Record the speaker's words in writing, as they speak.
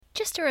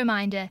just a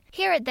reminder,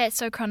 here at That's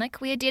So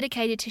Chronic, we are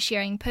dedicated to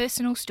sharing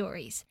personal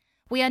stories.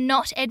 We are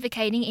not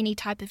advocating any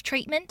type of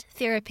treatment,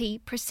 therapy,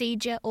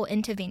 procedure, or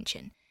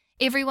intervention.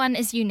 Everyone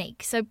is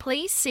unique, so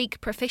please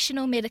seek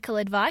professional medical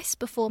advice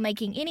before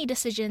making any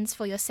decisions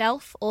for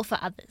yourself or for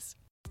others.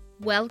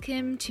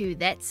 Welcome to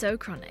That's So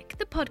Chronic,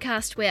 the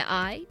podcast where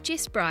I,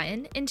 Jess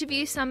Bryan,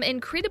 interview some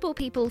incredible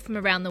people from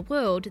around the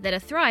world that are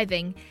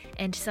thriving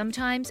and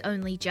sometimes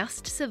only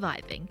just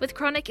surviving with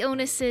chronic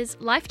illnesses,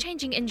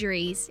 life-changing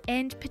injuries,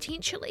 and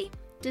potentially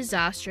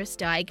disastrous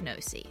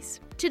diagnoses.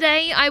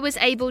 Today, I was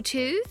able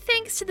to,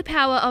 thanks to the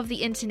power of the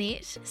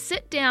internet,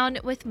 sit down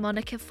with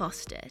Monica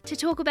Foster to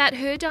talk about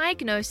her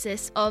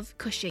diagnosis of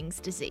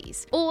Cushing's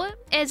disease, or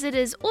as it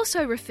is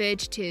also referred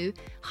to,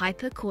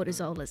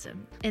 hypercortisolism.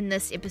 In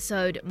this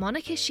episode,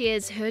 Monica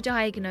shares her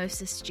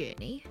diagnosis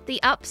journey,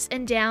 the ups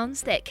and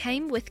downs that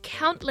came with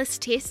countless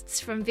tests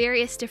from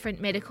various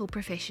different medical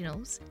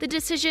professionals, the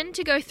decision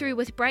to go through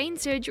with brain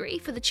surgery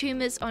for the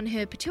tumours on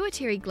her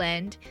pituitary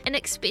gland, an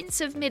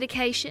expensive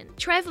medication,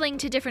 travelling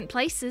to different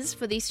places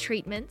for these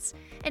treatments,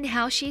 and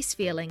how she's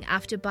feeling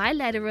after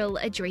bilateral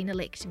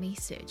adrenalectomy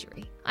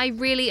surgery. I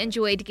really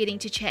enjoyed getting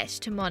to chat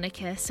to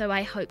Monica, so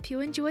I hope you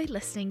enjoy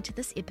listening to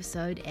this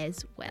episode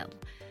as well.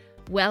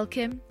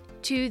 Welcome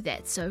to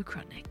That's So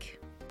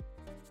Chronic.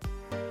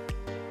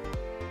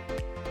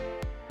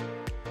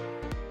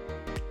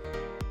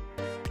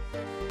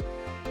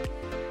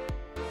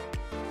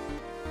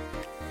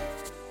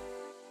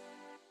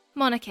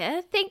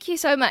 Monica, thank you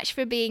so much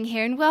for being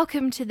here and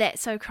welcome to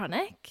That's So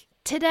Chronic.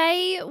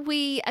 Today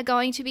we are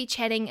going to be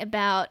chatting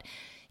about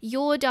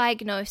your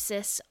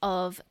diagnosis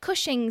of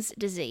Cushing's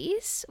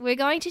disease. We're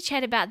going to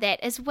chat about that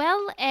as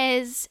well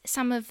as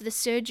some of the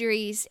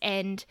surgeries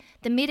and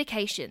the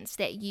medications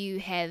that you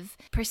have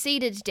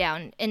proceeded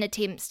down in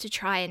attempts to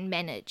try and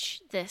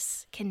manage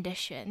this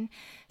condition.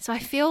 So I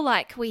feel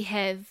like we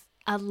have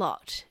a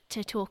lot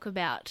to talk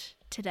about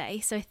today.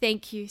 So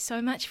thank you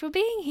so much for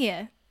being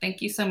here. Thank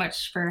you so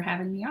much for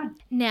having me on.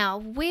 Now,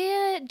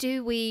 where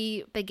do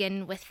we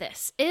begin with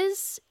this?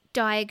 Is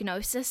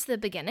diagnosis the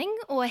beginning,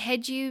 or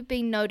had you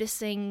been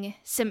noticing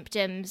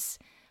symptoms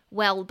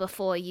well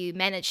before you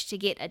managed to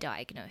get a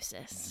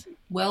diagnosis?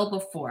 Well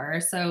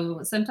before.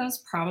 So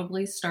symptoms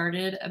probably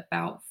started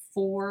about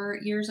 4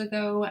 years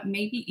ago,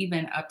 maybe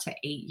even up to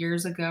 8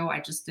 years ago. I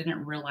just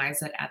didn't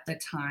realize it at the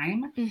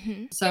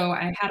time. So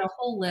I had a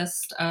whole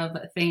list of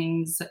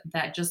things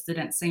that just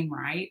didn't seem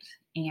right,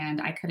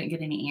 and I couldn't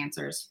get any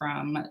answers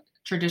from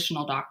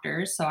traditional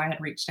doctors. So I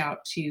had reached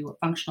out to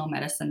functional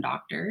medicine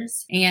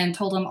doctors and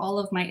told them all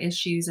of my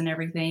issues and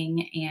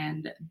everything,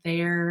 and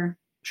their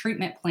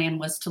treatment plan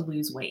was to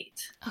lose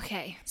weight.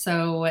 Okay.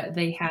 So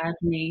they had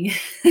me,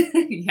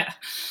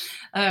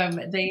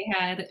 they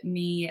had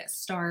me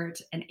start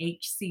an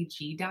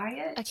HCG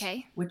diet,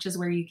 Okay. which is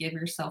where you give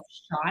yourself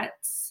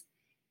shots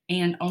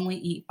and only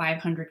eat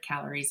 500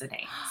 calories a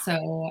day.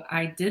 So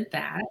I did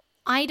that.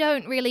 I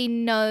don't really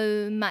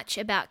know much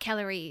about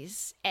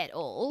calories at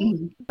all,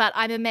 but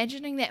I'm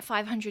imagining that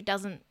 500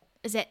 doesn't,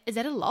 is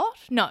that a lot?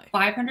 No.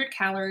 500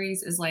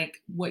 calories is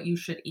like what you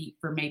should eat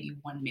for maybe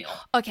one meal.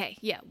 Okay,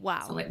 yeah,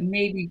 wow. So like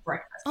maybe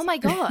breakfast. Oh my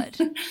God.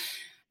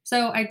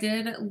 So I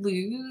did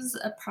lose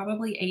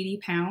probably 80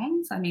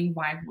 pounds. I mean,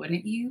 why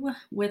wouldn't you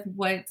with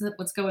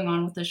what's going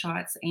on with the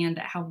shots and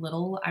how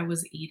little I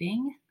was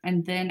eating?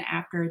 And then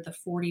after the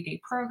 40-day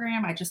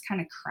program, I just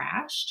kind of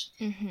crashed.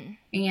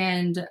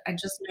 And I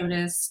just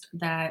noticed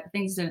that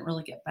things didn't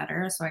really get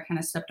better. So I kind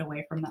of stepped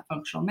away from that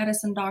functional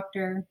medicine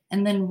doctor.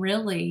 And then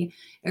really,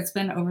 it's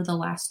been over the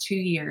last 2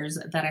 years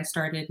that I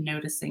started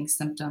noticing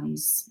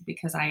symptoms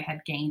because I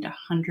had gained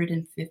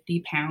 150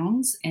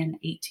 pounds in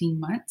 18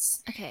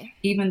 months. Okay.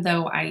 Even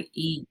though I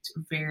eat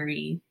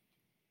very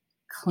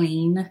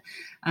clean,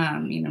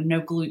 no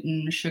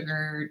gluten,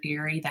 sugar,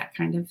 dairy, that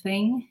kind of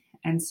thing.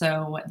 And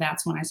so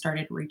that's when I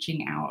started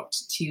reaching out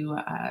to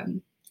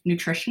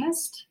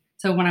nutritionist.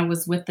 So when I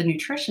was with the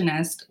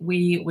nutritionist,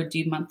 we would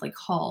do monthly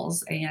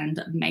calls. And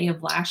May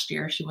of last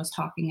year, she was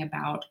talking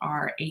about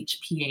our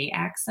HPA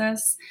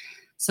axis.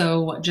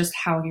 So just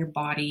how your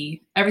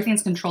body,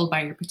 everything's controlled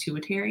by your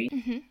pituitary.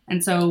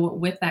 And so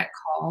with that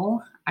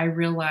call, I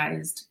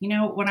realized,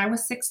 when I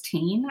was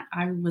 16,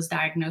 I was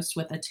diagnosed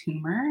with a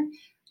tumor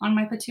on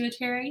my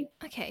pituitary.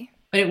 Okay.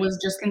 But it was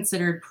just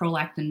considered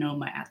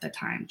prolactinoma at the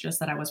time, just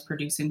that I was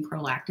producing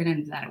prolactin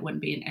and that it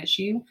wouldn't be an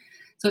issue.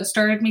 So it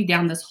started me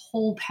down this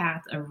whole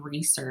path of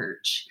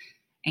research,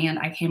 and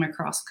I came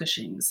across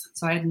Cushing's.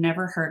 So I had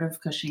never heard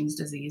of Cushing's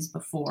disease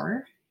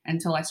before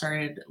until I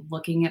started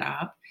looking it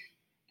up,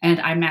 and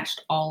I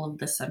matched all of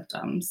the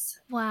symptoms.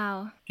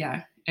 Wow.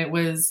 Yeah, it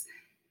was,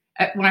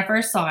 when I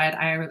first saw it,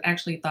 I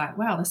actually thought,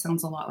 wow, this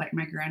sounds a lot like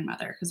my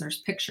grandmother, because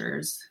there's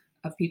pictures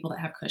of people that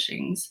have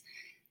Cushing's.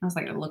 I was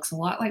like, it looks a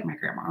lot like my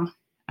grandma.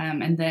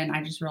 And then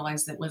I just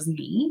realized it was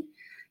me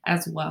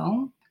as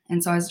well.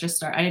 And so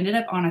I ended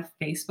up on a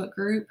Facebook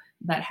group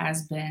that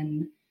has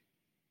been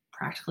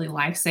practically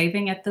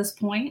life-saving at this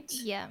point.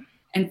 Yeah.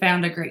 and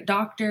found a great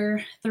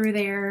doctor through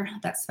there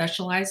that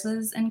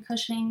specializes in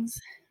Cushing's.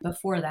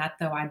 Before that,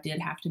 though, I did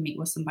have to meet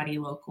with somebody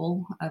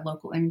local, a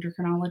local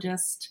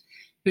endocrinologist,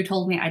 who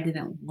told me I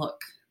didn't look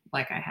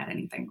like I had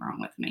anything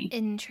wrong with me.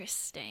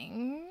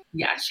 Interesting.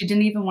 Yeah, she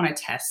didn't even want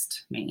to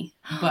test me,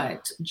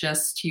 but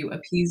just to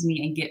appease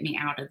me and get me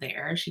out of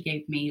there, she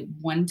gave me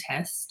one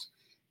test.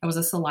 It was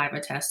a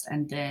saliva test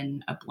and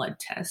then a blood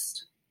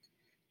test.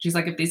 She's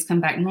like, if these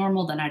come back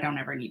normal, then I don't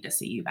ever need to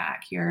see you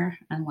back here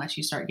unless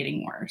you start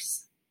getting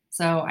worse.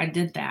 So I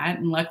did that.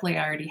 And luckily,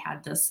 I already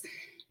had this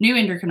new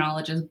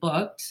endocrinologist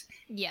booked.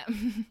 Yeah.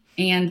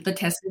 And the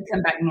test did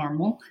come back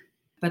normal.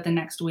 But the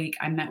next week,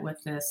 I met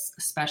with this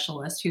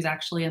specialist who's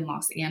actually in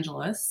Los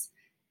Angeles,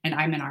 and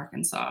I'm in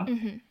Arkansas.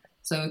 Mm-hmm.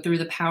 So through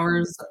the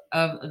powers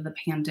of the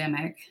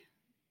pandemic,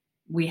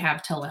 we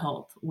have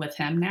telehealth with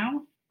him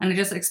now. And I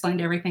just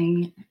explained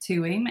everything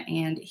to him,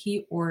 and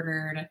he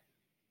ordered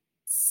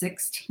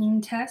 16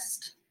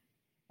 tests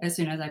as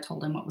soon as I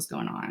told him what was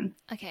going on.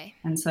 Okay.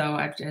 And so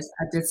I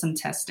did some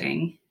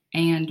testing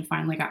and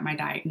finally got my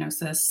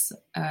diagnosis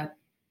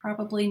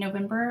probably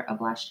November of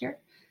last year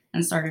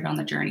and started on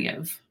the journey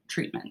of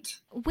treatment.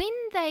 When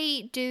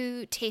they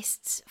do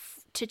tests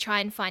to try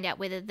and find out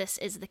whether this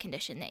is the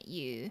condition that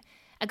you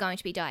are going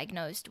to be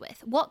diagnosed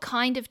with, what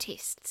kind of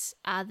tests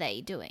are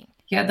they doing?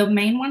 Yeah, the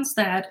main ones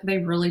that they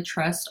really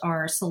trust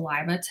are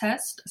saliva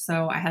test.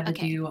 So I had to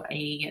do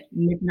a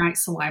midnight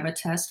saliva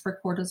test for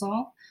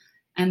cortisol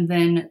and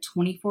then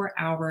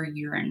 24-hour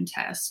urine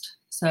test.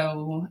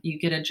 So you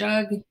get a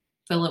jug,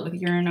 fill it with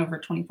urine over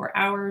 24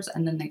 hours,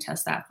 and then they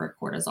test that for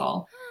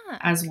cortisol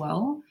as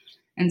well.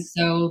 And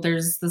so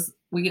there's this,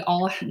 we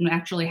all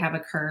naturally have a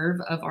curve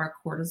of our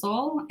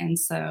cortisol. And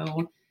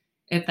so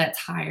if that's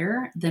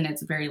higher, then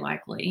it's very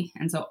likely.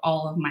 And so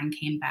all of mine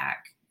came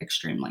back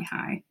extremely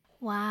high.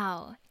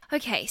 Wow.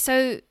 Okay,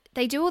 so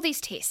they do all these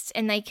tests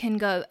and they can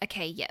go,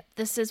 okay, yep,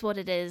 this is what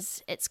it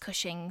is. It's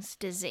Cushing's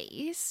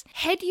disease.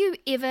 Had you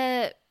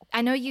ever,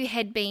 I know you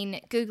had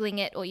been Googling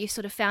it, or you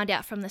sort of found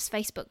out from this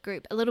Facebook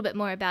group a little bit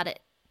more about it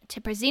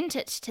to present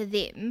it to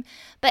them,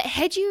 but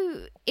had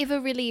you ever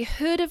really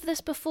heard of this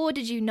before?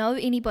 Did you know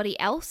anybody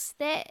else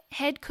that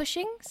had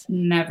Cushing's?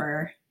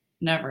 Never.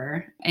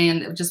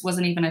 And it just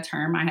wasn't even a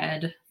term I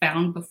had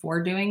found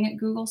before doing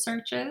Google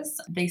searches.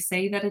 They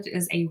say that it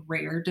is a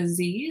rare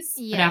disease,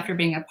 but after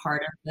being a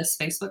part of this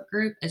Facebook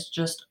group, it's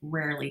just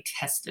rarely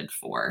tested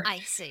for. I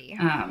see.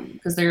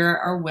 Because there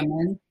are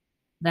women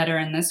that are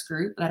in this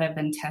group that have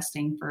been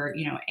testing for,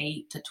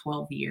 8 to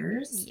 12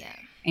 years. Yeah.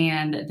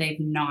 And they've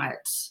not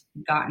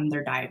gotten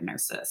their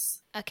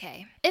diagnosis.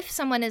 Okay. If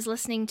someone is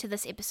listening to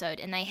this episode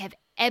and they have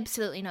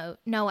absolutely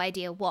no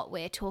idea what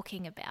we're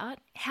talking about,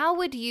 how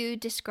would you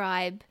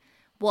describe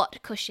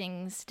what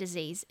Cushing's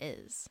disease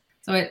is?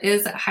 So it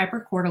is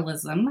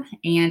hypercortisolism,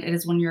 and it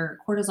is when your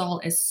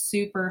cortisol is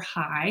super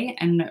high.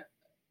 And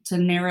to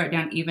narrow it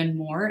down even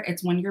more,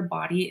 it's when your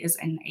body is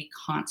in a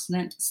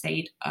constant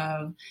state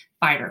of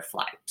fight or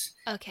flight.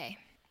 Okay.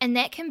 And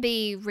that can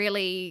be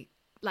really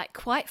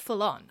quite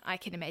full on, I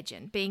can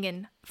imagine, being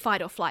in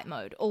fight or flight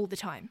mode all the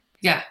time.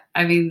 Yeah,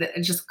 I mean,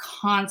 just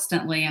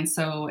constantly. And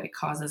so it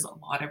causes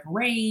a lot of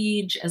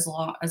rage as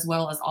well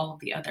as all of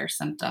the other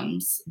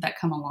symptoms that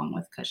come along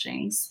with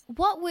Cushing's.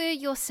 What were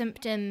your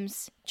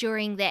symptoms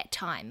during that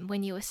time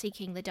when you were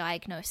seeking the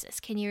diagnosis?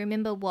 Can you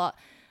remember what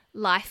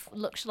life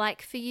looked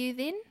like for you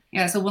then?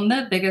 Yeah, so one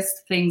of the biggest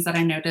things that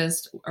I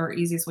noticed, or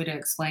easiest way to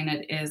explain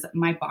it, is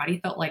my body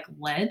felt like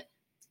lead.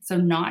 So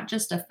not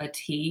just a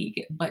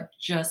fatigue, but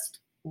just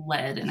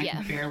lead, and I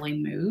could barely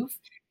move.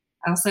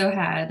 I also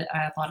had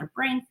a lot of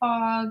brain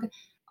fog.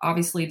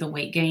 Obviously, the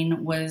weight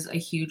gain was a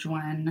huge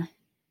one.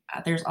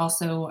 There's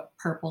also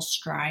purple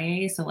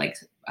striae, so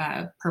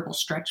purple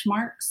stretch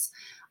marks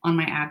on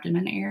my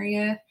abdomen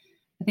area.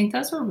 I think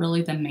those were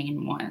really the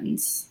main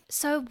ones.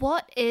 So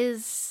what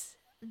is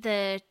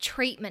the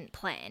treatment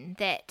plan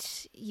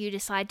that you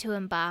decide to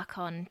embark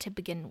on to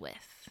begin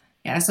with?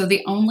 Yeah, so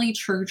the only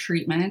true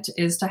treatment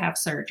is to have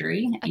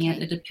surgery,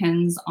 and it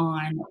depends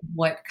on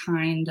what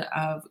kind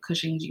of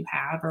Cushing's you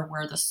have or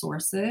where the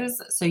source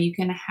is. So you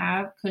can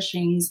have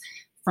Cushing's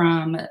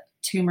from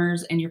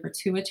tumors in your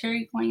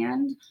pituitary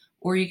gland,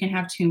 or you can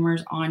have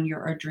tumors on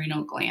your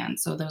adrenal gland.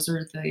 So those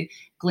are the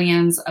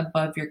glands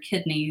above your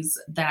kidneys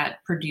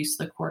that produce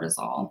the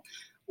cortisol.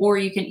 Or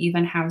you can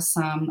even have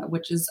some,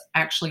 which is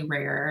actually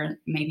rare,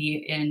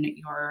 maybe in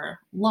your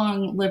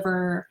lung,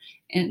 liver,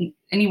 and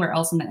anywhere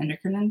else in the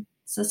endocrine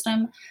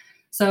system.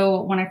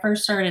 So when I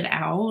first started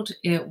out,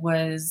 it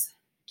was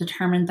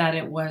determined that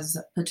it was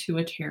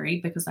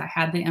pituitary because I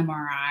had the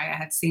MRI, I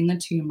had seen the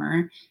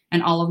tumor,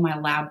 and all of my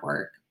lab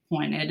work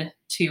pointed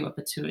to a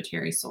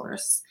pituitary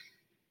source.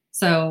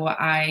 So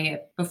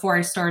before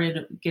I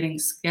started getting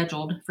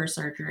scheduled for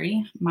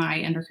surgery, my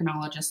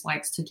endocrinologist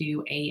likes to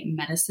do a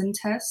medicine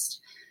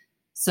test.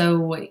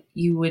 So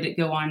you would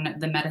go on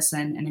the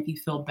medicine, and if you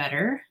feel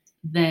better,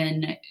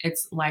 then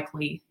it's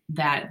likely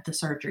that the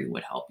surgery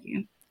would help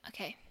you.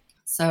 Okay.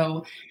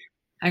 So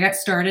I got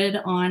started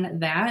on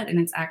that, and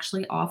it's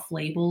actually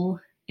off-label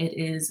It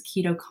is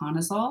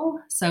ketoconazole.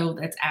 So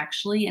it's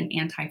actually an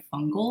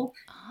antifungal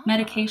Ah,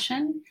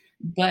 medication,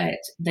 but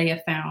they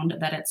have found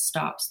that it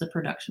stops the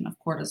production of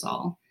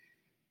cortisol.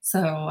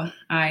 So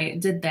I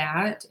did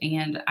that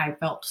and I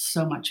felt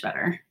so much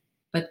better.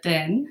 But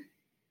then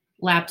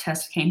lab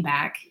test came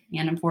back,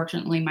 and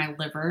unfortunately, my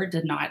liver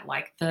did not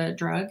like the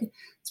drug.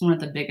 It's one of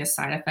the biggest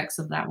side effects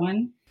of that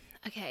one.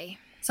 okay.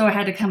 So I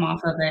had to come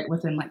off of it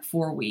within like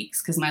 4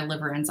 weeks because my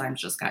liver enzymes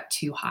just got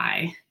too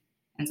high.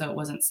 And so it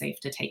wasn't safe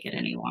to take it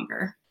any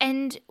longer.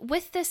 And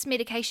with this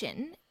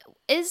medication,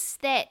 is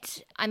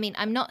that, I mean,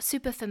 I'm not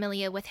super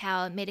familiar with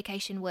how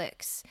medication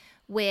works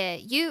where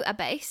you are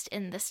based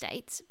in the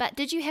States, but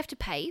did you have to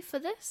pay for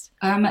this?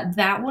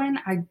 That one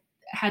I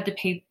had to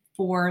pay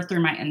for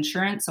through my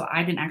insurance. So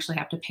I didn't actually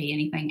have to pay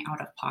anything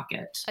out of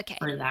pocket Okay.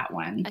 for that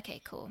one.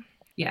 Okay, cool.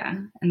 Yeah.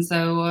 And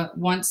so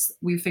once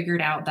we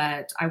figured out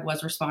that I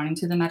was responding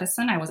to the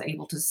medicine, I was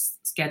able to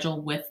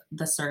schedule with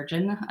the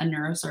surgeon, a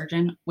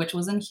neurosurgeon, which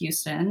was in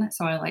Houston.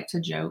 So I like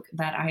to joke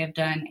that I have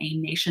done a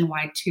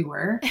nationwide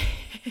tour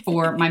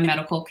for my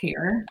medical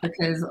care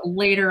because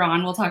later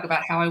on we'll talk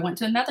about how I went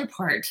to another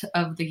part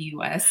of the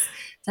US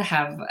to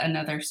have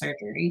another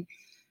surgery.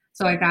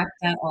 So I got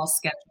that all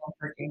scheduled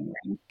for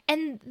January.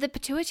 And the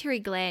pituitary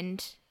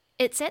gland,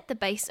 it's at the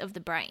base of the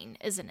brain,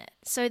 isn't it?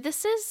 So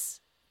this is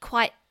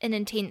quite an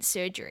intense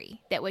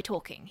surgery that we're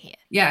talking here.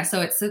 Yeah,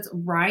 so it sits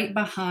right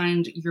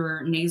behind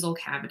your nasal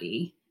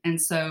cavity. And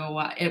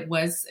so it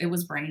was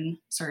brain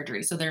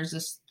surgery. So there's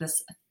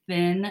this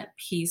thin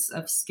piece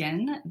of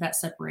skin that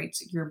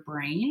separates your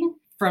brain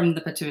from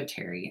the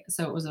pituitary.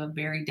 So it was a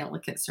very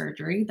delicate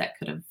surgery that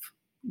could have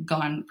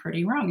gone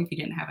pretty wrong if you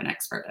didn't have an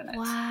expert in it.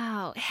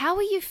 Wow. How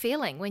were you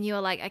feeling when you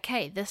were like,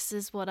 okay, this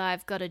is what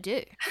I've got to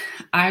do?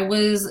 I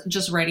was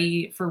just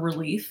ready for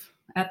relief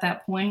at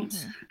that point.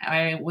 Mhm.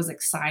 I was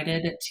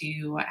excited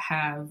to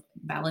have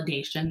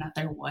validation that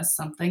there was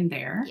something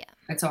there. Yeah.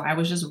 And so I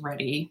was just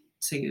ready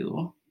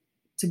to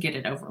get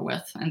it over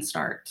with and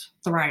start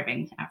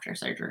thriving after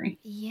surgery.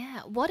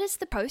 Yeah. What is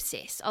the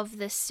process of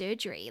this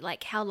surgery?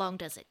 Like, how long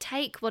does it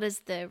take? What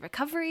is the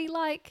recovery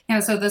like? Yeah,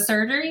 so the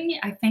surgery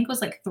I think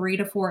was like 3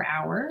 to 4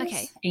 hours,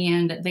 Okay.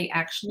 and they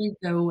actually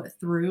go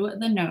through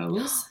the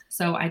nose.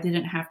 So I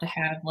didn't have to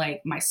have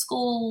like my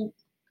skull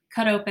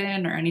cut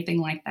open or anything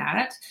like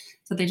that.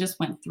 So they just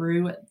went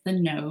through the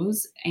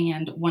nose.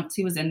 And once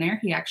he was in there,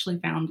 he actually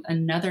found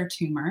another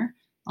tumor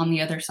on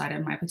the other side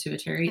of my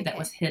pituitary that Okay.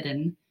 was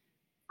hidden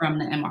from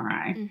the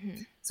MRI.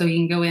 Mm-hmm. So you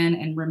can go in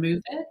and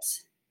remove it,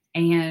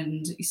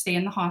 and you stay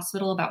in the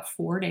hospital about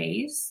 4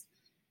 days.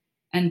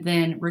 And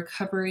then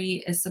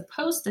recovery is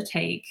supposed to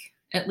take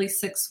at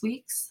least 6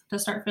 weeks to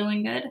start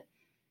feeling good.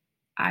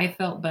 I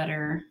felt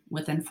better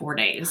within 4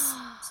 days.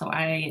 So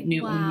I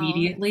knew Wow.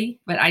 immediately,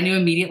 but I knew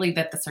immediately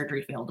that the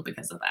surgery failed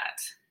because of that,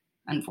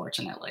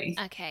 unfortunately.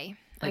 Okay.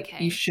 Like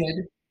Okay.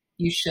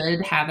 you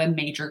should have a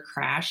major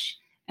crash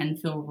and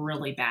feel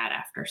really bad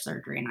after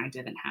surgery, and I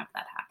didn't have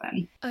that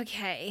happen.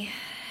 Okay.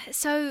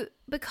 So,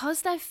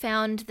 because they've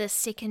found the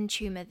second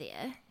tumor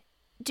there,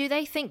 do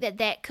they think that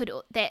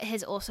that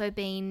has also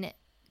been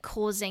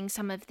causing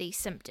some of these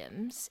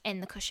symptoms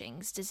and the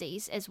Cushing's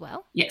disease as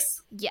well?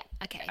 Yes. Yeah.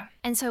 Okay.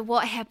 And so,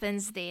 what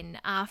happens then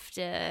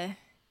after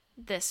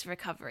this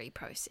recovery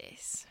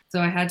process? So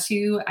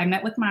I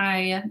met with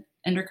my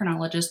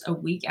endocrinologist a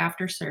week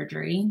after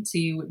surgery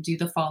to do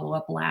the follow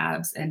up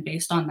labs. And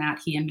based on that,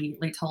 he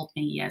immediately told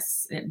me,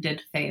 yes, it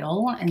did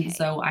fail. And Okay.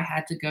 so I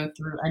had to go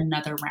through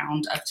another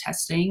round of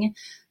testing.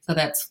 So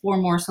that's 4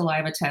 more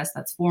saliva tests,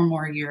 that's 4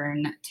 more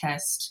urine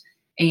tests.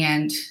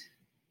 And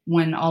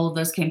when all of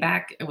those came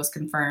back, it was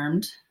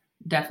confirmed,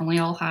 definitely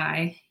all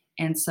high.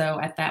 And so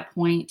at that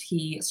point,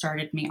 he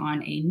started me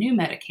on a new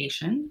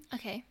medication.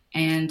 Okay.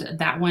 And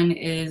that one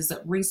is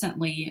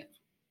recently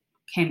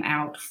came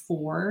out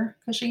for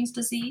Cushing's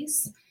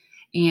disease.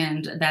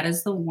 And that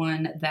is the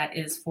one that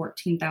is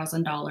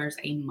 $14,000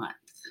 a month.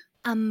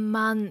 A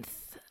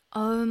month.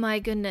 Oh my A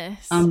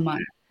goodness.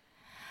 month.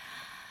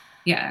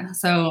 Yeah.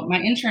 So my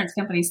insurance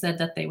company said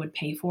that they would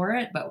pay for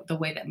it, but the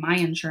way that my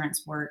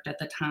insurance worked at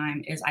the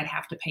time is I'd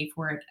have to pay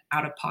for it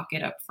out of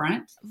pocket up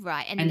front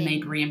Right. And and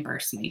they'd then,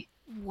 reimburse me.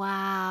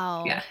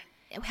 wow. Yeah.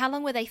 How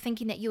long were they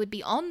thinking that you would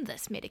be on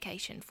this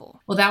medication for?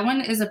 Well, that one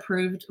is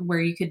approved where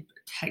you could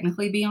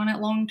technically be on it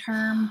long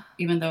term,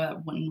 even though it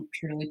wouldn't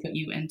purely put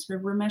you into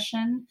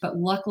remission. But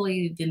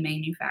luckily, the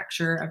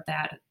manufacturer of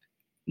that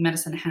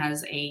medicine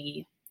has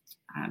a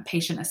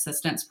patient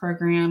assistance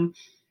program.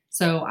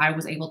 So I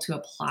was able to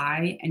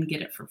apply and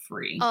get it for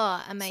free.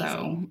 Oh, amazing.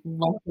 So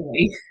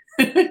luckily,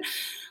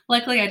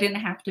 luckily I didn't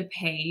have to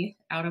pay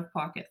out of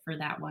pocket for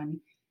that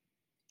one.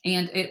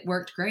 And it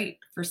worked great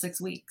for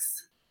 6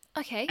 weeks.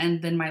 Okay.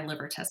 And then my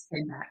liver test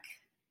came back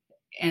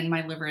and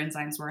my liver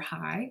enzymes were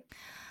high.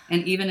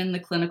 And even in the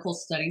clinical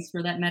studies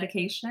for that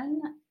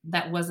medication,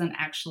 that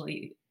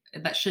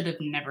should have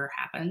never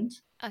happened.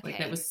 Like that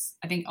Okay. was,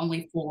 I think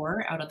only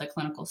 4 out of the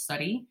clinical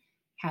study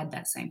had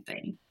that same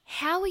thing.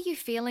 How are you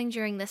feeling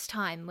during this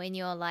time when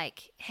you're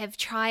like, have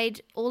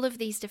tried all of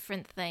these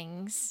different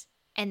things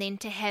and then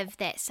to have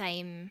that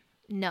same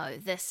no,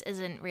 this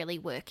isn't really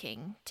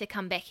working, to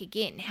come back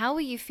again? How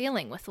were you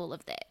feeling with all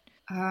of that?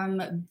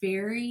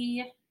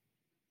 Very,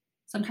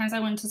 sometimes I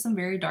went to some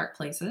very dark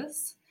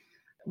places.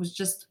 It was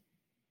just,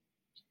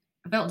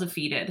 I felt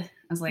defeated. I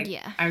was like,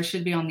 Yeah. I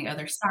should be on the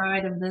other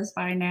side of this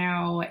by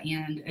now,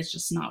 and it's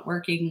just not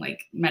working.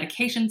 Like,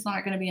 medication's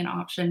not going to be an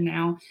option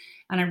now.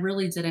 And I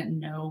really didn't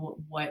know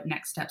what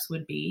next steps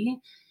would be.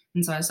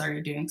 And so I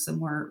started doing some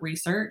more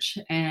research,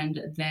 and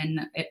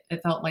then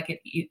it felt like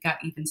it got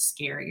even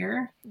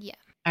scarier Yeah.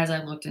 as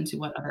I looked into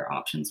what other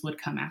options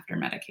would come after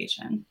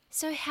medication.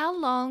 So how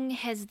long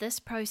has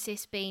this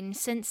process been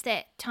since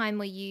that time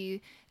where you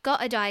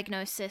got a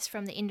diagnosis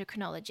from the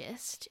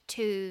endocrinologist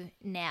to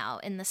now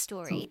in the So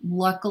story?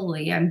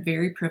 luckily, I'm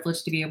very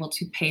privileged to be able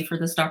to pay for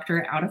this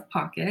doctor out of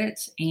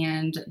pocket.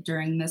 And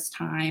during this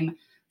time,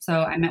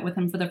 so I met with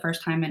him for the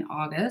first time in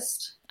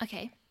August.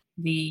 Okay.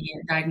 The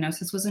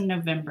diagnosis was in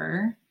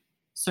November,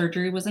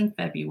 surgery was in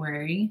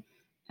February,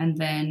 and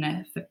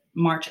then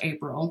March,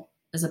 April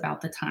is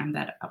about the time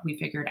that we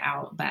figured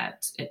out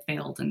that it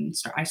failed, and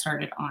I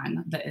started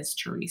on the Is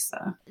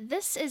Teresa.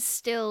 This is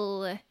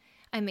still,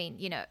 I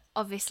mean,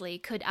 obviously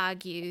could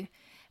argue,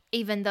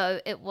 even though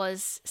it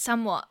was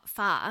somewhat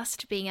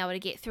fast being able to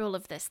get through all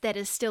of this, that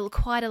is still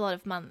quite a lot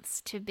of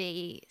months to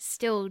be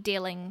still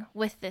dealing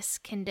with this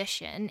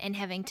condition and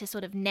having to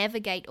sort of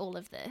navigate all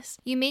of this.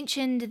 You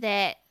mentioned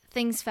that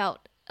things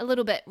felt a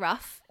little bit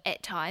rough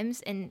at times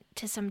and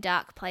to some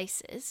dark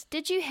places.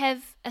 Did you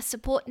have a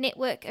support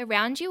network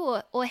around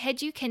you, or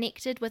had you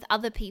connected with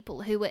other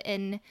people who were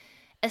in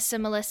a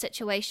similar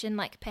situation,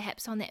 like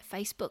perhaps on that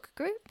Facebook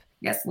group?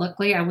 Yes,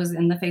 luckily I was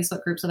in the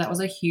Facebook group, so that was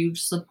a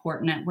huge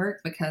support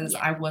network because Yeah.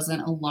 I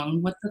wasn't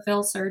alone with the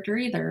failed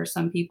surgery. There are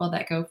some people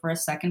that go for a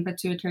second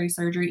pituitary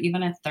surgery,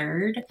 even a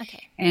third,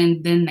 Okay.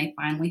 and then they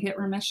finally hit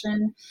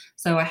remission.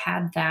 So I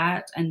had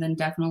that, and then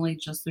definitely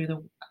just through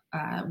the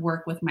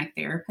work with my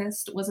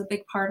therapist was a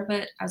big part of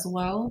it as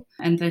well.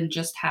 And then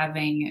just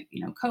having,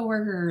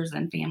 coworkers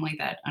and family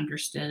that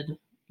understood,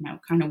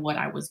 kind of what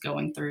I was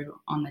going through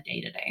on the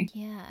day to day.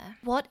 Yeah.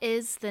 What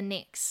is the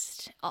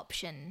next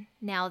option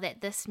now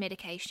that this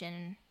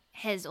medication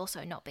has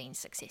also not been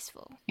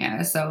successful?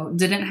 Yeah, so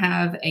didn't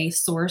have a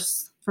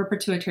source for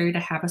pituitary to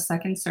have a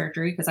second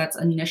surgery because that's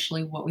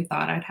initially what we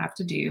thought I'd have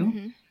to do.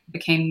 Mm-hmm.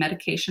 Became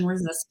medication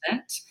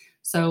resistant.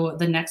 So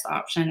the next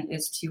option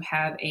is to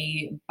have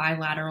a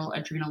bilateral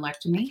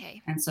adrenalectomy.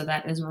 Okay. And so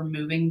that is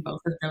removing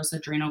both of those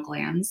adrenal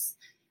glands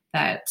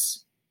that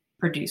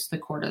produce the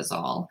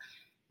cortisol.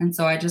 And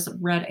so I just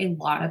read a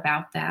lot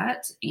about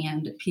that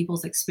and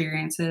people's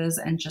experiences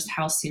and just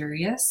how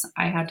serious.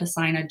 I had to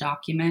sign a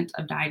document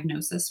of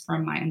diagnosis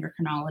from my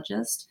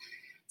endocrinologist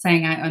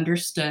saying I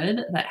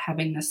understood that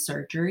having this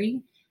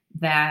surgery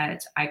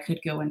that I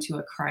could go into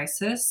a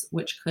crisis,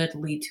 which could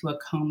lead to a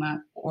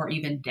coma or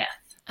even death.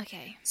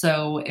 Okay.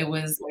 So it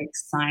was like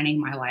signing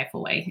my life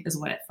away, is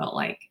what it felt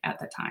like at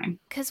the time.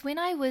 Because when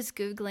I was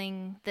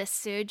Googling this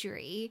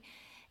surgery,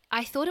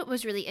 I thought it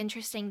was really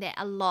interesting that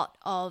a lot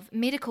of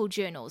medical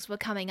journals were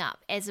coming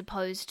up as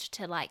opposed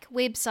to like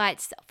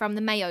websites from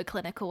the Mayo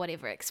Clinic or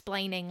whatever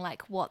explaining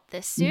like what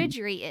this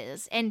surgery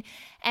is. And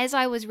as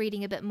I was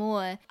reading a bit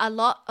more, a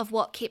lot of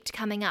what kept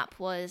coming up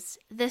was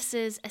this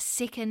is a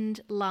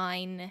second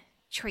line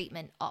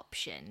treatment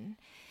option.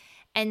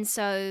 And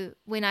so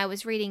when I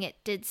was reading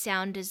it did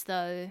sound as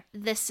though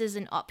this is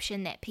an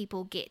option that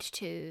people get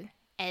to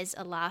as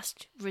a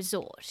last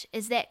resort.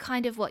 Is that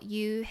kind of what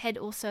you had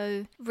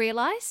also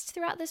realized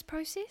throughout this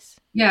process?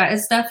 Yeah,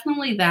 it's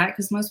definitely that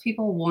because most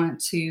people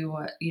want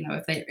to,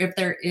 if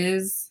there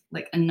is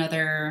like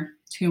another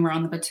tumor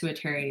on the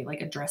pituitary, like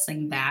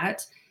addressing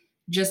that,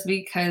 just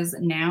because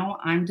now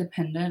I'm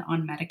dependent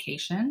on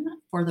medication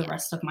for the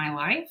rest of my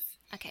life.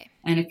 Okay.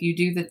 And if you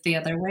do that the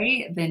other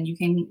way, then you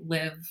can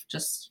live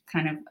just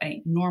kind of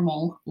a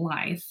normal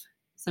life.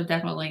 So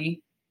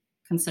definitely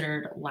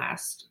considered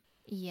last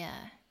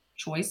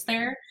choice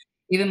there.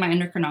 Even my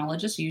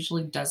endocrinologist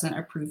usually doesn't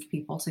approve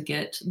people to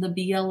get the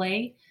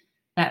BLA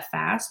that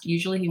fast.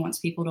 Usually he wants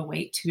people to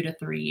wait 2 to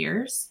 3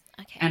 years.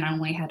 Okay. And I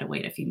only had to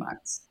wait a few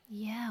months.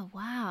 Yeah,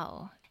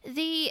 wow.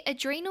 The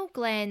adrenal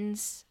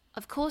glands,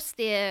 of course,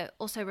 they're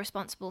also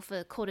responsible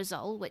for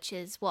cortisol, which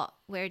is what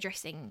we're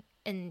addressing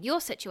in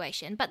your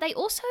situation, but they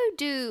also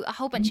do a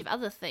whole bunch of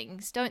other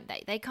things, don't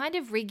they? They kind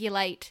of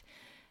regulate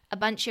a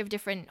bunch of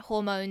different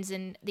hormones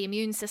and the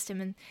immune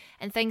system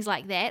and things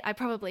like that. I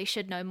probably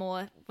should know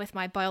more with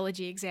my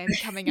biology exam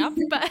coming up,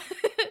 but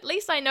at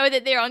least I know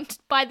that they're on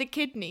by the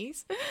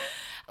kidneys.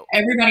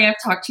 Everybody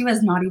I've talked to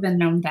has not even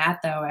known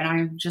that, though, and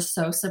I'm just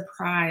so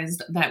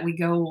surprised that we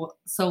go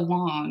so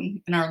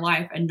long in our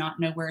life and not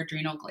know where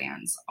adrenal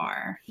glands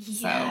are.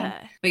 Yeah.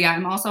 So, but yeah,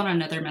 I'm also on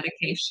another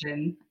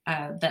medication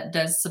that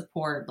does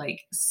support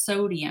like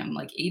sodium,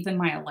 like even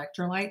my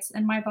electrolytes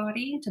in my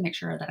body to make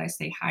sure that I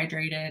stay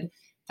hydrated,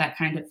 that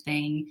kind of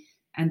thing.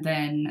 And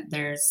then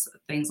there's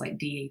things like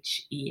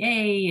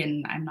DHEA,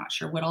 and I'm not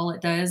sure what all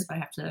it does, but I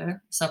have to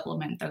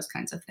supplement those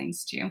kinds of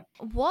things too.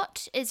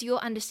 What is your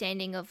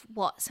understanding of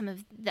what some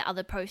of the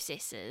other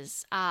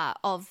processes are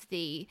of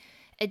the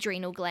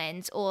adrenal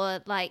glands,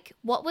 or like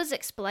what was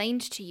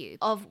explained to you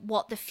of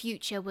what the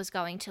future was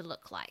going to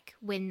look like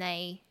when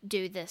they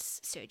do this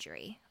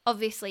surgery?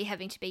 Obviously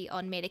having to be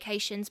on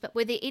medications, but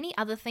were there any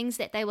other things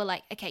that they were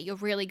like, okay, you're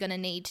really going to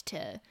need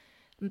to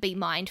be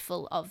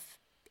mindful of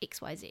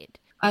XYZ?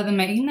 The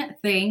main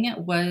thing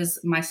was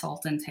my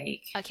salt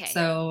intake. Okay.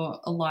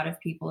 So a lot of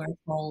people are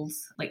told,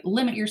 like,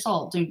 limit your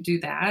salt, don't do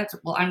that.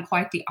 Well, I'm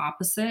quite the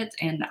opposite,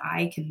 and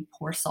I can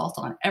pour salt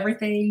on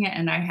everything,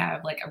 and I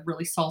have like a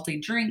really salty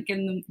drink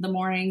in the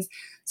mornings.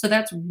 So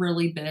that's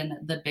really been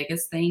the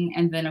biggest thing.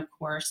 And then, of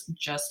course,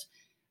 just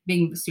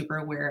being super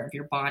aware of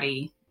your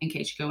body in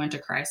case you go into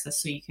crisis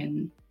so you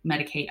can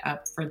medicate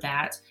up for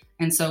that.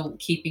 And so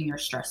keeping your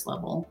stress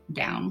level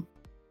down.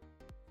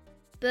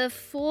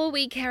 Before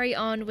we carry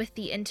on with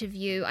the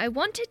interview, I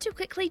wanted to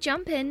quickly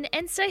jump in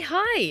and say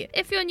hi.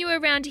 If you're new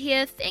around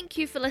here, thank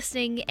you for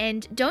listening,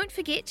 and don't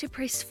forget to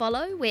press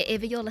follow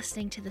wherever you're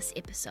listening to this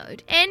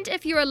episode. And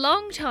if you're a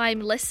long-time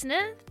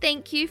listener,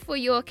 thank you for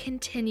your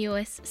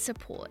continuous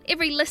support.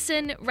 Every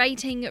listen,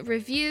 rating,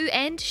 review,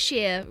 and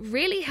share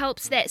really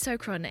helps That's So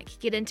Chronic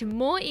get into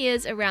more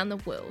ears around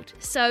the world.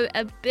 So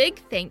a big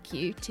thank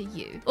you to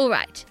you. All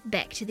right,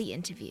 back to the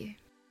interview.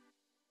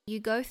 You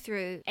go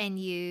through and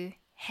you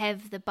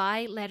have the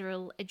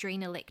bilateral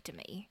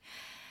adrenalectomy.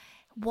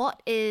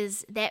 What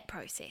is that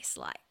process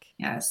like?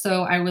 Yeah,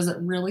 so I was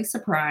really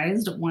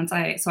surprised once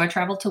I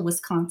traveled to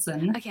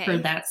Wisconsin for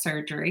that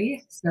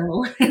surgery.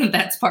 So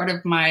that's part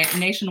of my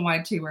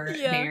nationwide tour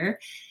there.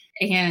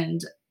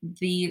 And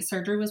the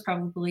surgery was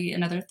probably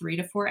another 3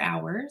 to 4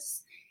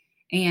 hours.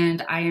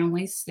 And I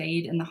only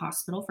stayed in the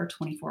hospital for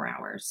 24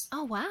 hours.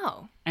 Oh,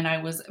 wow. And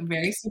I was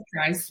very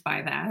surprised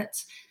by that.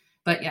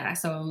 But yeah,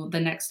 so the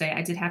next day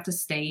I did have to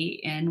stay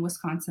in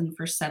Wisconsin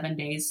for 7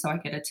 days so I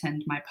could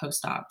attend my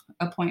post-op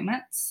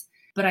appointments.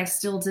 But I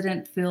still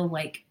didn't feel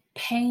like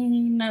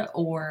pain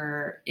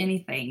or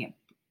anything.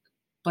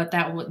 But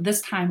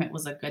this time it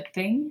was a good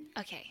thing.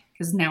 Okay.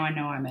 Because now I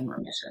know I'm in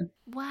remission.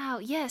 Wow.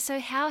 Yeah.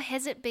 So how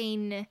has it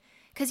been?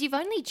 Because you've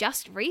only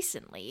just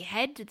recently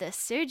had this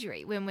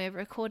surgery when we're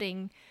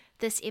recording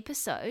this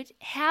episode.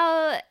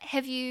 How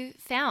have you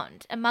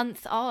found a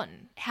month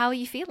on? How are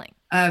you feeling?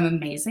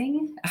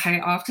 Amazing. I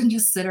often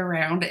just sit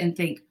around and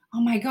think, oh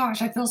my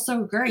gosh, I feel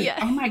so great. Yeah.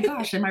 Oh my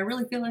gosh, am I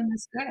really feeling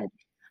this good?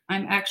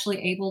 I'm actually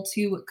able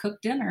to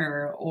cook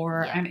dinner,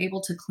 or I'm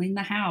able to clean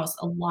the house.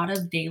 A lot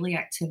of daily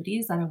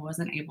activities that I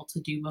wasn't able to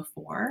do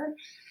before.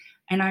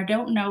 And I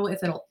don't know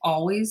if it'll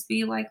always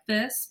be like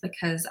this,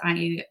 because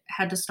I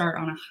had to start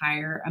on a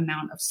higher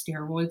amount of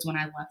steroids when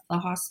I left the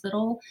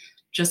hospital,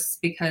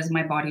 just because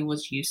my body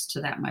was used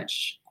to that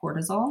much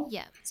cortisol.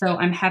 Yeah. So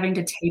I'm having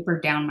to taper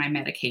down my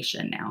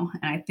medication now.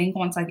 And I think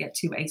once I get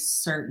to a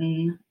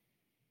certain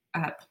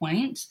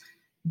point,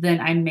 then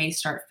I may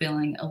start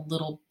feeling a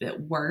little bit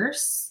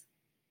worse,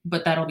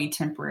 but that'll be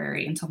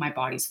temporary until my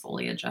body's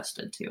fully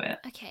adjusted to it.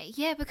 Okay.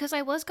 Yeah, because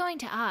I was going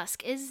to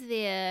ask, is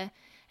there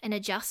an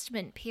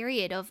adjustment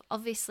period of,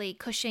 obviously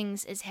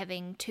Cushing's is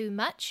having too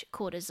much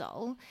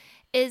cortisol?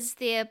 Is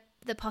there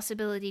the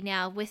possibility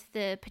now with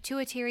the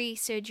pituitary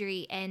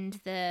surgery and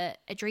the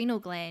adrenal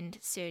gland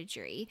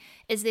surgery,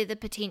 is there the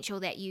potential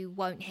that you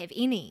won't have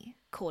any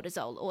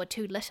cortisol or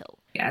too little?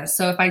 Yeah,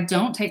 so if I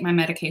don't take my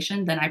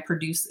medication, then I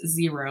produce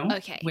zero,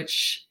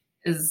 which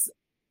is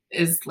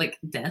like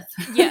death.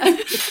 Yeah.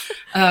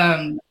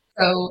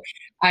 So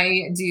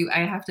I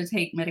have to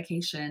take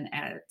medication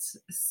at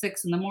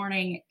 6 in the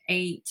morning,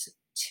 8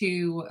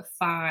 to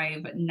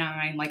 5,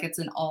 9, like it's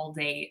an all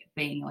day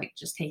thing, like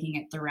just taking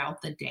it throughout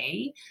the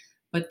day.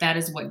 But that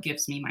is what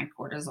gives me my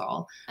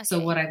cortisol. Okay. So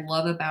what I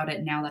love about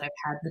it now that I've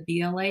had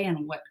the BLA,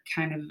 and what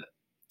kind of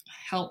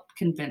helped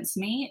convince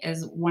me,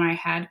 is when I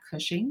had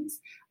Cushing's,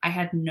 I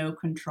had no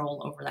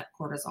control over that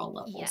cortisol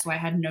level. Yeah. So I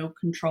had no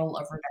control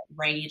over that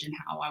rage and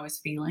how I was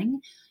feeling.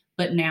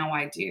 But now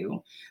I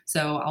do.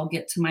 So I'll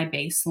get to my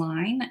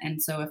baseline. And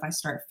so if I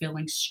start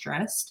feeling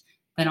stressed,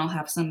 then I'll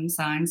have some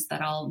signs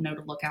that I'll know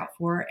to look out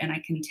for. And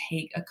I can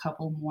take a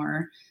couple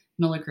more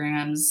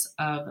milligrams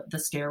of the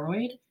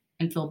steroid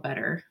and feel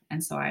better.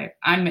 And so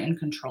I'm in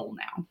control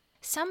now.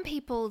 Some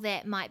people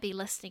that might be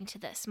listening to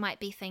this might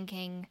be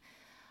thinking,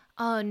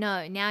 oh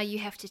no, now you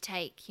have to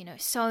take,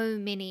 so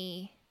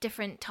many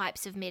different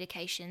types of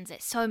medications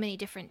at so many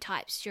different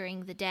types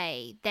during the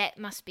day. That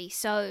must be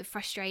so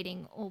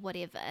frustrating or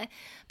whatever.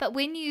 But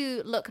when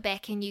you look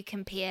back and you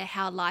compare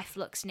how life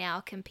looks now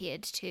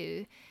compared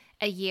to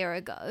a year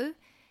ago,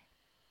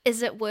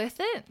 is it worth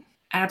it?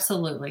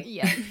 Absolutely.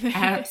 Yeah.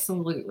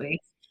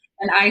 Absolutely.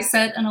 And I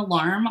set an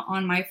alarm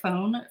on my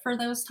phone for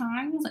those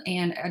times,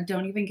 and I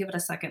don't even give it a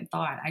second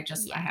thought.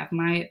 I have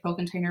my pill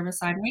container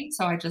beside me.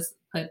 So I just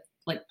put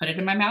it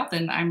in my mouth,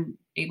 and I'm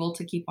able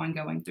to keep on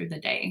going through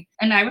the day.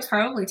 And I was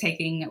probably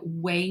taking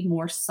way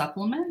more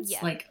supplements,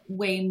 like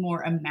way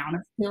more amount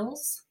of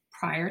pills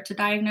prior to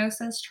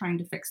diagnosis, trying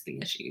to fix the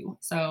issue.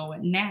 So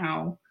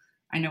now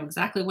I know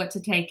exactly what to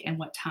take and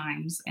what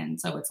times.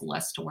 And so it's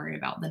less to worry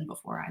about than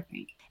before, I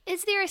think.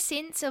 Is there a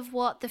sense of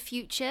what the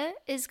future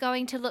is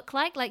going to look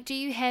like? Like, do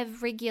you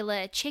have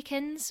regular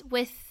check-ins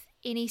with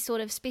any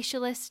sort of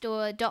specialist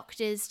or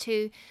doctors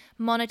to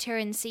monitor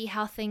and see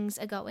how things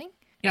are going?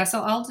 Yeah,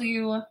 so I'll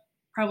do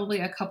probably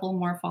a couple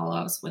more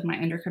follow-ups with my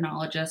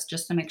endocrinologist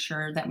just to make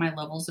sure that my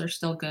levels are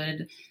still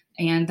good.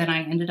 And then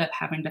I ended up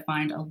having to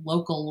find a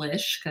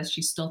local-ish, because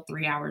she's still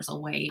 3 hours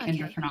away, Okay.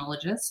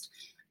 endocrinologist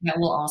that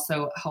will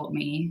also help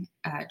me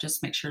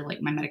just make sure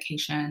like my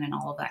medication and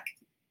all of that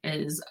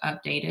is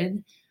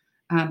updated.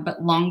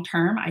 But long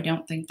term, I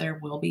don't think there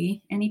will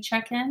be any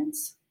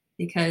check-ins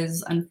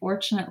because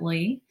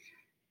unfortunately,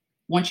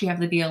 once you have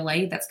the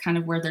BLA, that's kind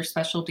of where their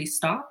specialty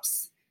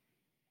stops.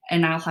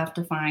 And I'll have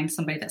to find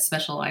somebody that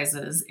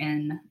specializes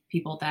in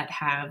people that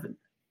have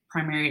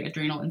primary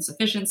adrenal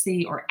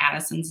insufficiency or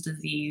Addison's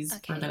disease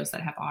for Okay. those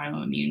that have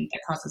autoimmune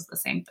that causes the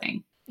same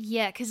thing.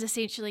 Yeah, because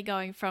essentially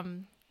going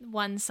from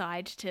one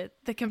side to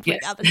the complete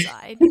Yes. other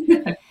side.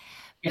 Yes.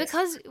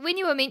 Because when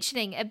you were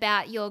mentioning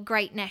about your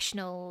great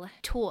national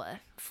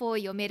tour for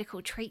your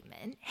medical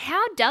treatment,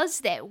 how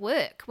does that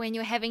work when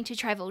you're having to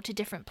travel to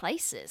different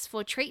places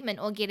for treatment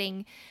or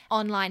getting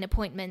online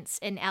appointments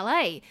in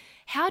LA?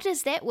 How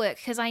does that work?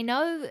 Because I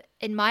know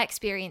in my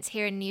experience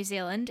here in New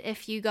Zealand,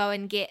 if you go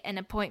and get an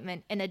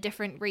appointment in a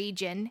different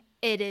region,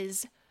 it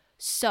is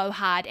so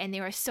hard and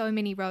there are so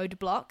many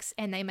roadblocks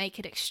and they make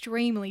it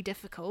extremely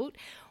difficult.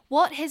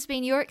 What has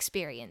been your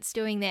experience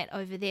doing that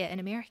over there in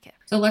America?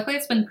 So luckily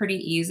it's been pretty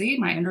easy.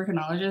 My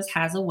endocrinologist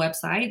has a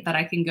website that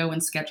I can go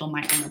and schedule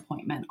my own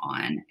appointment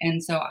on.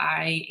 And so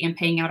I am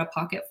paying out of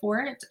pocket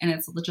for it. And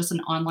it's just an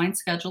online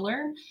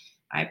scheduler.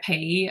 I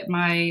pay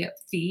my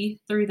fee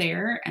through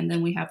there and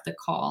then we have the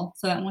call.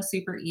 So that was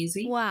super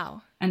easy.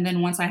 Wow. And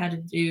then once I had to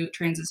do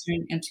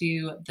transition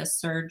into the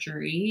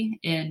surgery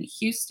in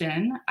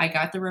Houston, I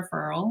got the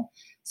referral.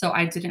 So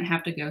I didn't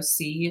have to go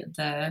see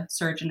the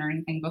surgeon or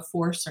anything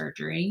before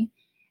surgery.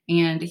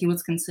 And he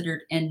was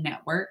considered in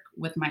network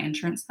with my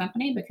insurance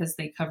company because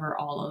they cover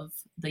all of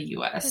the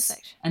US.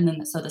 Perfect. And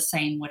then so the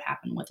same would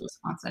happen with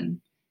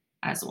Wisconsin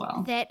as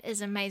well. That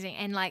is amazing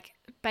and like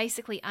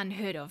basically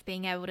unheard of,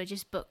 being able to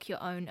just book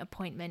your own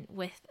appointment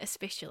with a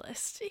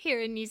specialist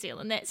here in New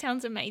Zealand. That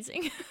sounds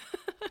amazing.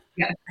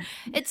 Yeah.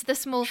 It's the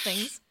small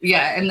things.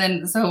 Yeah. And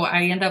then so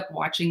I end up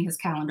watching his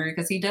calendar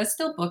because he does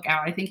still book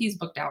out. I think he's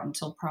booked out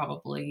until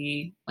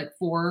probably like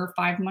 4 or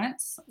 5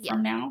 months Yeah.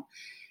 from now.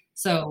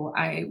 So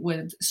I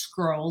would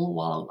scroll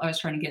while I was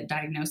trying to get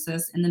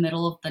diagnosis in the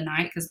middle of the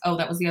night because,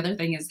 that was the other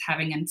thing is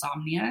having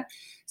insomnia.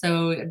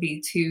 So it'd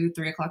be 2,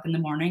 3 o'clock in the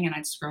morning and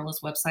I'd scroll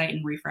his website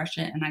and refresh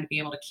it and I'd be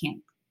able to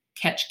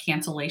catch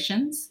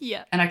cancellations.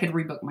 Yeah. And I could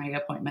rebook my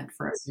appointment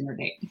for a sooner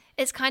date.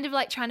 It's kind of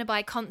like trying to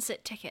buy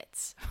concert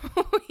tickets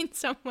when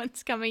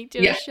someone's coming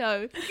to Yeah. a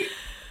show.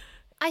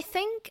 I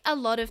think a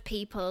lot of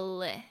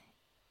people,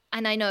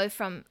 and I know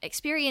from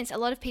experience, a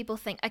lot of people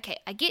think, okay,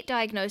 I get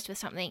diagnosed with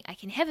something, I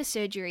can have a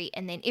surgery,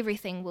 and then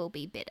everything will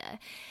be better.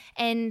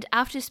 And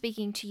after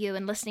speaking to you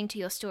and listening to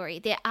your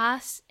story, it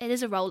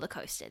is a roller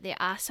coaster. There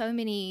are so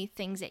many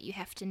things that you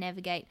have to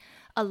navigate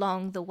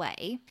along the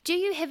way. Do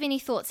you have any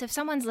thoughts if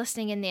someone's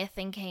listening and they're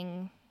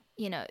thinking,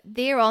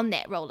 they're on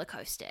that roller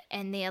coaster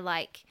and they're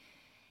like,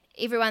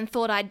 everyone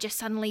thought I'd just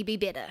suddenly be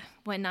better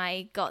when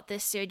I got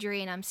this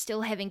surgery and I'm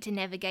still having to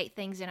navigate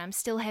things and I'm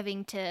still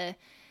having to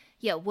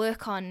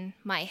work on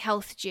my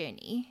health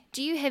journey.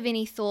 Do you have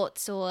any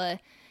thoughts or,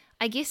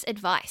 I guess,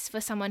 advice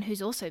for someone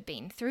who's also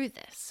been through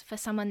this, for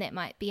someone that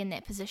might be in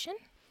that position?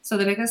 So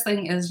the biggest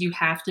thing is you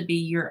have to be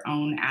your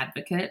own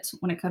advocate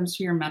when it comes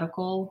to your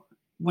medical.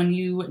 When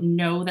you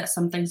know that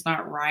something's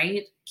not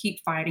right,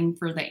 keep fighting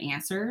for the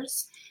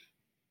answers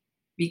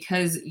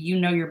because you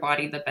know your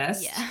body the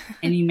best. Yeah.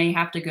 And you may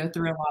have to go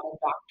through a lot of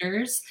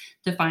doctors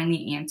to find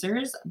the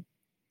answers.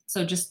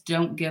 So just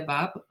don't give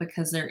up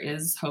because there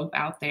is hope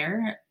out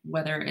there,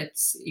 whether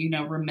it's,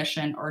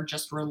 remission or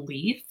just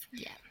relief.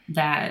 Yeah.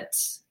 That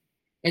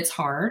it's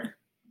hard,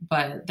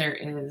 but there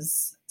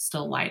is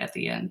still light at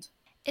the end.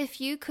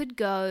 If you could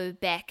go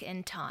back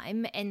in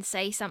time and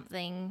say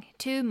something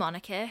to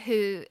Monica,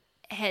 who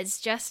has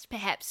just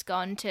perhaps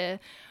gone to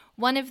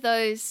one of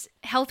those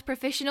health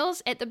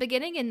professionals at the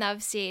beginning and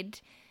they've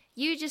said,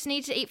 you just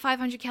need to eat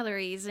 500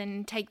 calories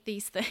and take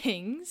these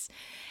things,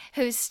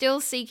 who's still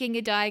seeking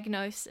a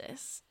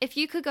diagnosis. If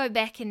you could go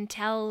back and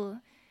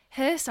tell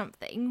her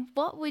something,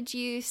 what would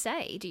you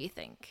say, do you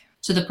think?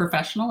 To the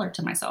professional or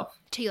to myself?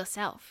 To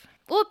yourself.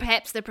 Or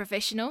perhaps the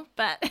professional,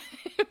 but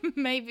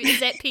maybe is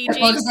that PG?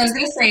 Well, because I was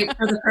going to say,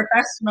 for the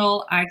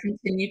professional, I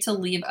continue to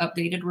leave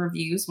updated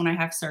reviews when I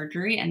have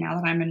surgery. And now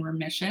that I'm in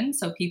remission,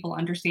 so people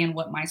understand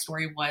what my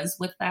story was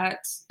with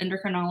that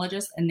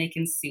endocrinologist and they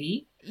can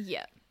see.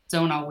 Yeah.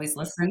 Don't always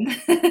listen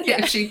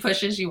if she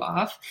pushes you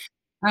off.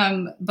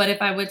 But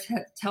if I would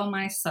tell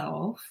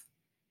myself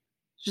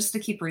just to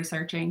keep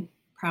researching,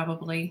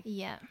 probably.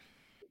 Yeah.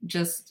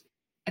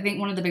 I think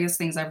one of the biggest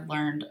things I've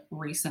learned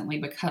recently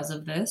because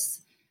of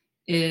this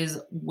is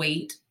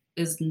weight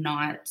is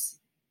not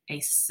a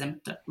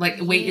symptom. Like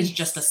weight is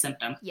just a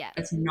symptom. Yeah.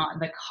 It's not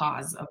the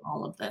cause of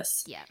all of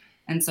this. Yeah.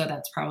 And so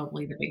that's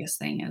probably the biggest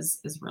thing is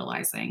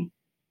realizing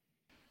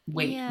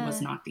weight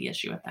was not the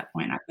issue at that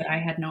point. But I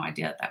had no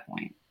idea at that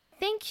point.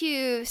 Thank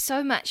you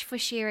so much for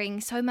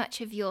sharing so much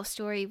of your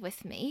story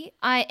with me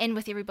and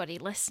with everybody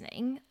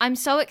listening. I'm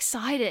so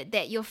excited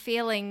that you're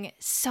feeling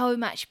so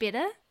much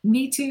better.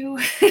 Me too.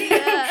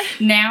 Yeah.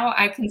 Now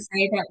I can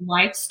say that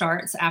life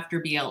starts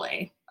after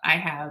BLA. I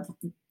have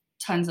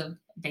tons of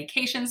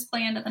vacations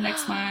planned at the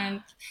next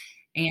month,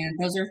 and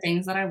those are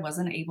things that I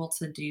wasn't able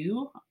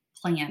to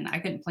plan. I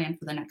couldn't plan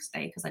for the next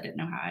day because I didn't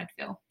know how I'd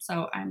feel.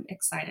 So I'm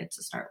excited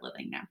to start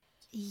living now.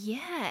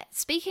 Yeah.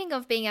 Speaking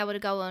of being able to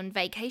go on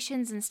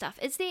vacations and stuff,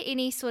 is there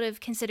any sort of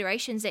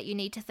considerations that you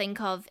need to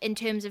think of in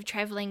terms of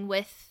traveling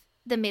with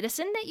the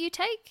medicine that you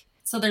take?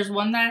 So there's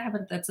one that I have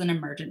that's an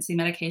emergency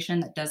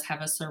medication that does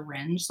have a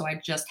syringe. So I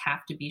just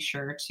have to be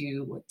sure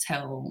to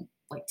tell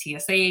like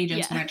TSA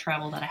agents when I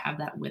travel that I have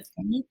that with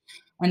me.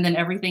 And then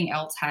everything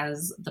else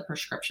has the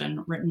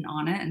prescription written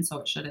on it. And so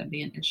it shouldn't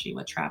be an issue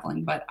with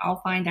traveling, but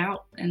I'll find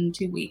out in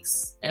 2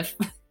 weeks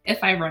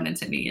if I run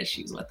into any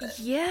issues with it.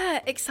 Yeah,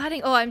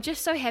 exciting. Oh, I'm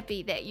just so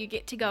happy that you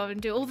get to go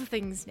and do all the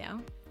things now.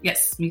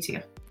 Yes, me too.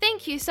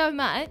 Thank you so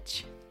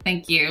much.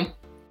 Thank you.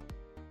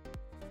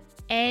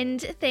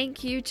 And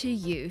thank you to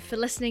you for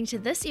listening to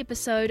this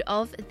episode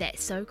of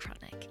That's So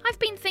Chronic. I've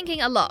been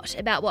thinking a lot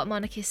about what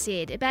Monica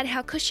said about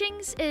how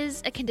Cushing's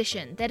is a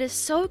condition that is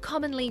so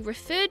commonly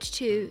referred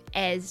to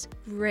as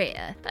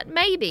rare. But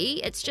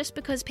maybe it's just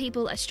because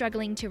people are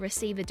struggling to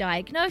receive a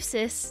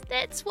diagnosis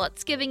that's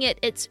what's giving it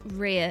its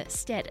rare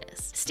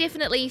status. It's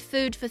definitely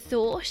food for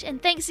thought, and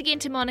thanks again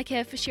to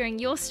Monica for sharing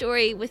your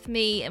story with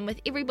me and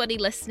with everybody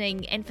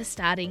listening and for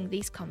starting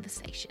these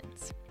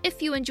conversations. If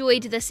you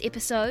enjoyed this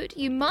episode,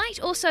 you might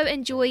also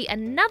enjoy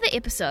another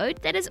episode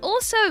that is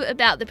also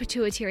about the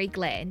pituitary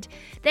gland.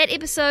 That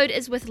episode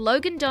is with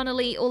Logan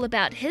Donnelly, all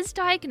about his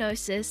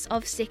diagnosis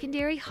of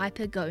secondary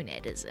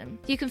hypergonadism.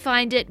 You can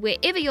find it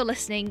wherever you're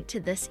listening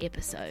to this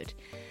episode.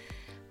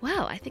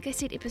 Wow, I think I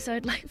said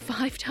episode like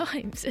 5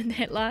 times in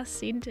that last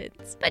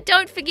sentence. But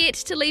don't forget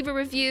to leave a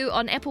review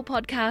on Apple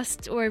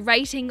Podcasts or a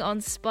rating on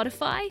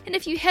Spotify. And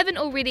if you haven't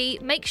already,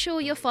 make sure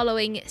you're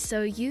following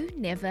so you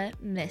never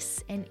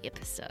miss an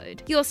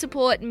episode. Your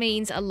support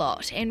means a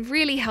lot and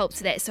really helps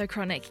That's So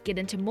Chronic get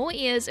into more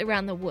ears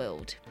around the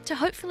world to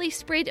hopefully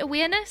spread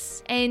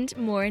awareness and,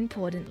 more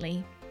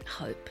importantly,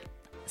 hope.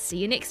 See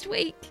you next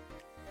week.